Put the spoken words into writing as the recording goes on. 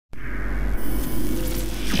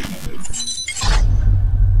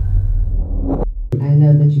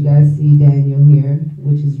see Daniel here,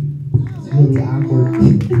 which is really awkward.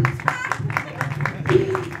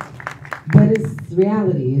 But it's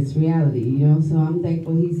reality, you know, so I'm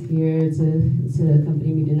thankful he's here to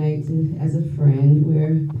accompany me tonight as a friend.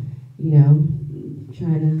 We're, you know,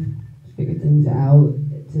 trying to figure things out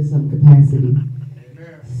to some capacity.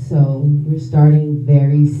 So we're starting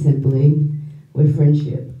very simply with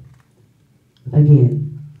friendship. Again.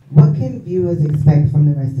 What can viewers expect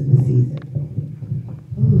from the rest of the season?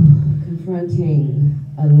 Confronting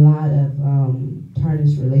a lot of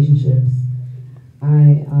tarnished relationships.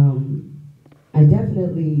 I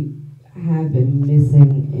definitely have been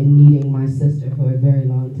missing and needing my sister for a very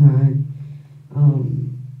long time.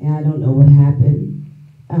 And I don't know what happened.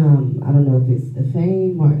 I don't know if it's the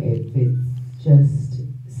fame or if it's just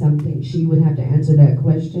something. She would have to answer that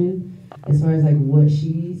question as far as like what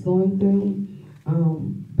she's going through.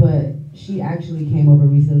 But she actually came over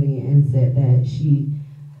recently and said that she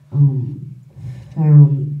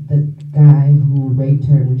found the guy who raped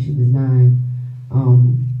her when she was 9.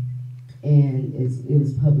 And it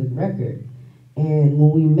was public record. And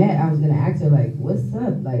when we met, I was gonna ask her like, what's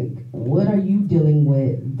up? Like, what are you dealing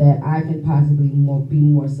with that I can possibly be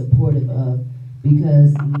more supportive of?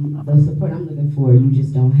 Because the support I'm looking for, you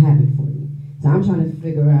just don't have it for me. So I'm trying to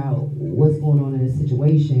figure out what's going on in the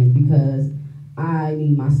situation because I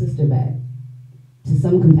need my sister back to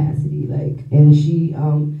some capacity. Like, and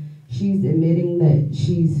she's admitting that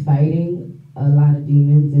she's fighting a lot of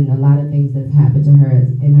demons and a lot of things that's happened to her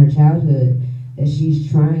in her childhood that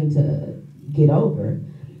she's trying to get over.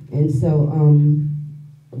 And so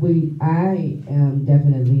I am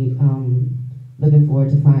definitely looking forward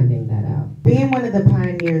to finding that out. Being one of the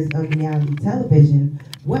pioneers of reality television,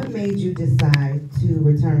 what made you decide to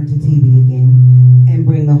return to TV again and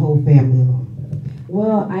bring the whole family along?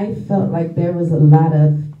 Well, I felt like there was a lot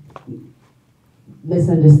of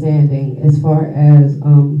misunderstanding as far as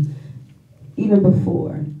even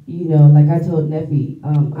before, you know, like I told Neffy,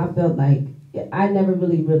 I felt like I never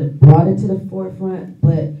really brought it to the forefront,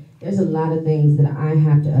 but there's a lot of things that I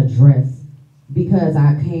have to address because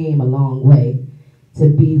I came a long way to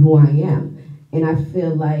be who I am. And I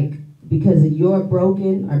feel like because you're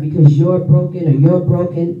broken or because you're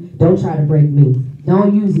broken, don't try to break me.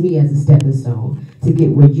 Don't use me as a stepping stone to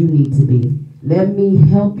get where you need to be. Let me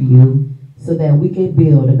help you so that we can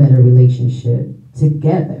build a better relationship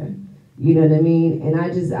together. You know what I mean? And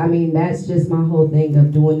that's just my whole thing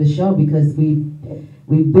of doing the show because we've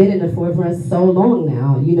been in the forefront so long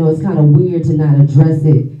now. You know, it's kind of weird to not address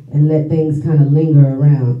it and let things kind of linger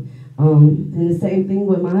around. And the same thing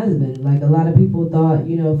with my husband. Like a lot of people thought,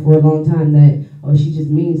 you know, for a long time that, oh, she just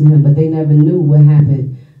mean to him, but they never knew what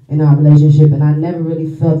happened in our relationship. And I never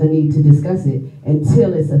really felt the need to discuss it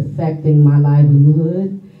until it's affecting my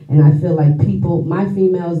livelihood. And I feel like people, my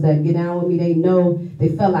females that get down with me, I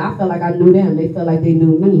felt like I knew them. They felt like they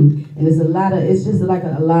knew me. And it's just like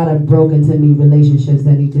a lot of broken to me relationships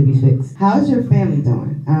that need to be fixed. How's your family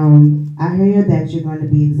doing? I hear that you're going to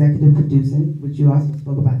be executive producing, which you also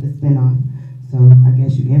spoke about the spinoff. So I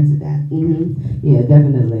guess you answered that. Mm-hmm. Yeah,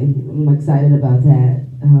 definitely. I'm excited about that.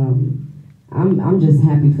 I'm just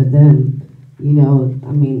happy for them. You know,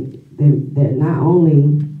 I mean, they're not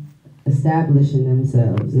only establishing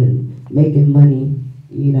themselves and making money,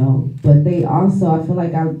 you know, but they also, I feel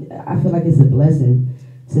like it's a blessing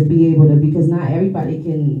to be able to, because not everybody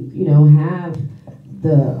can, you know, have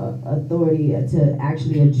the authority to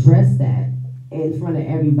actually address that in front of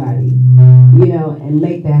everybody, you know, and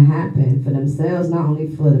make that happen for themselves, not only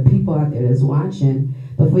for the people out there that's watching,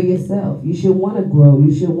 but for yourself. You should want to grow,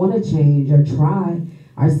 you should want to change or try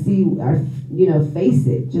or see, or, you know, face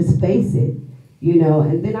it, just face it. You know,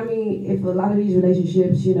 and then, I mean, if a lot of these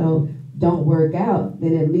relationships, you know, don't work out,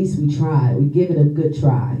 then at least we try. We give it a good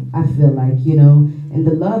try, I feel like, you know, and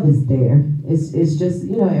the love is there. It's just,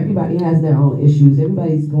 you know, everybody has their own issues.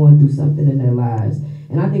 Everybody's going through something in their lives.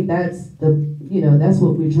 And I think that's that's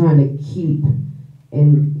what we're trying to keep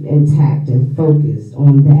intact and focused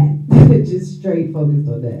on that. Just straight focused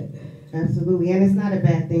on that. Absolutely. And it's not a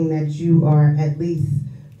bad thing that you are, at least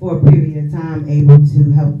for a period of time, able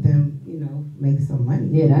to help them, make some money.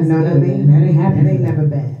 Yeah, that's good. That ain't never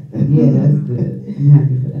bad. Yeah, that's good. I'm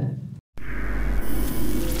happy for that.